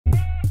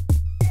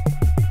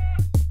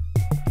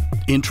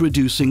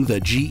Introducing the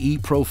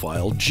GE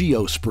Profile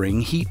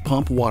GEOSPRING heat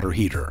pump water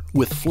heater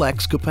with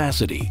flex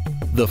capacity.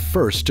 The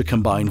first to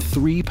combine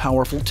 3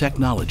 powerful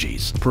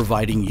technologies,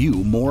 providing you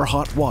more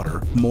hot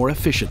water more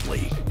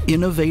efficiently.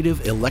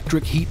 Innovative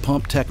electric heat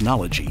pump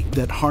technology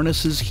that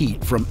harnesses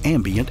heat from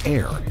ambient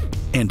air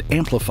and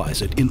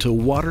amplifies it into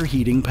water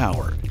heating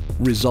power,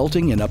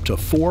 resulting in up to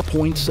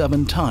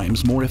 4.7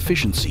 times more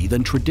efficiency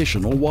than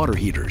traditional water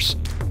heaters.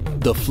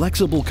 The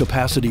flexible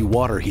capacity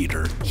water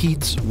heater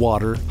heats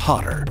water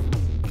hotter.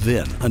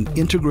 Then an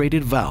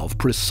integrated valve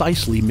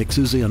precisely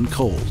mixes in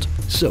cold,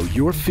 so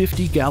your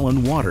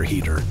 50-gallon water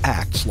heater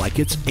acts like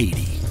it's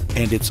 80.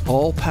 And it's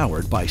all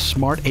powered by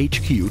Smart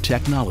HQ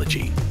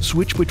technology.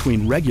 Switch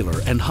between regular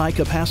and high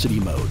capacity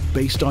mode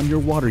based on your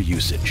water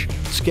usage.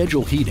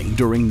 Schedule heating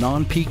during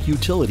non-peak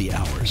utility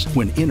hours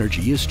when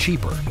energy is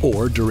cheaper,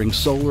 or during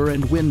solar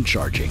and wind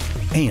charging.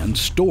 And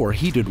store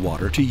heated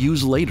water to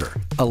use later,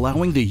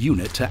 allowing the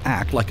unit to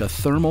act like a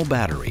thermal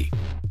battery.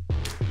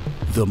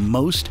 The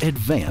most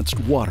advanced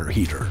water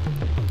heater.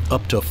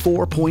 Up to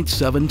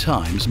 4.7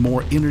 times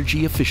more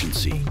energy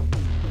efficiency.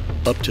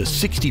 Up to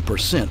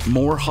 60%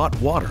 more hot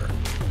water.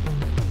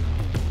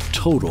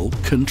 Total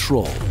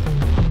control.